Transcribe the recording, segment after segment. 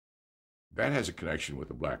That has a connection with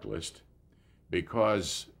the blacklist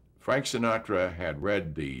because Frank Sinatra had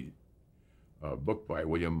read the book by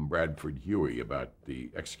William Bradford Huey about the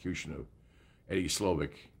execution of Eddie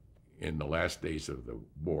Slowick in the last days of the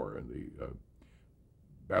war, in the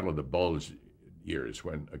Battle of the Bulge years,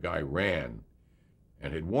 when a guy ran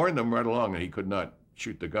and had warned them right along that he could not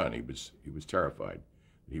shoot the gun. He was terrified.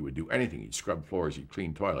 He would do anything. He'd scrub floors, he'd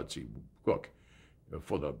clean toilets, he'd cook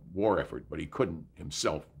for the war effort, but he couldn't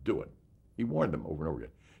himself do it. He warned them over and over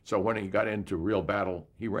again. So when he got into real battle,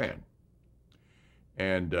 he ran.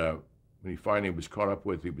 And when he finally was caught up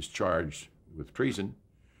with, he was charged with treason,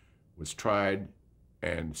 was tried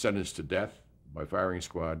and sentenced to death by firing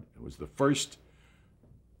squad. It was the first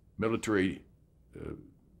military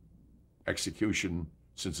execution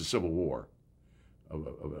since the Civil War of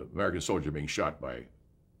an American soldier being shot by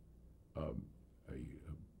a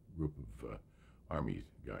group of Army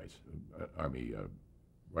guys, Army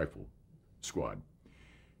rifle squad.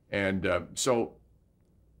 And so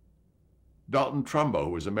Dalton Trumbo,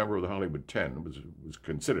 who was a member of the Hollywood 10, was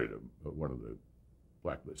considered one of the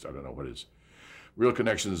blacklists. I don't know what his real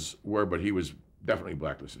connections were, but he was definitely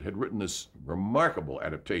blacklisted. Had written this remarkable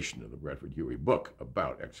adaptation of the Bradford Huey book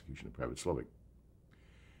about execution of Private Slowick.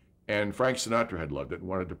 And Frank Sinatra had loved it and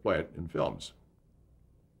wanted to play it in films.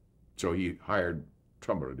 So he hired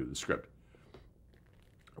Trumbo to do the script.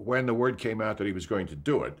 When the word came out that he was going to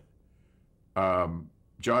do it,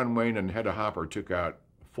 John Wayne and Hedda Hopper took out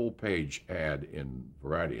a full-page ad in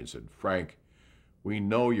Variety and said, "Frank, we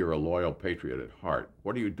know you're a loyal patriot at heart.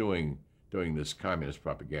 What are you doing this communist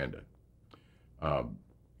propaganda?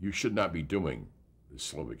 You should not be doing the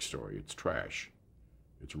Slowick story. It's trash.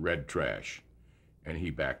 It's red trash." And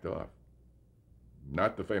he backed off.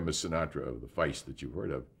 Not the famous Sinatra of the Feist that you've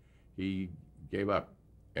heard of. He gave up,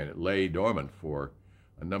 and it lay dormant for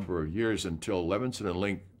a number of years until Levinson and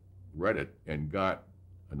Link read it and got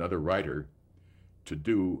another writer to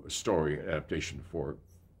do a story, an adaptation for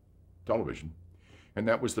television. And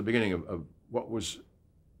that was the beginning of what was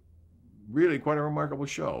really quite a remarkable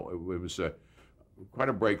show. It was quite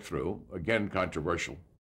a breakthrough, again controversial.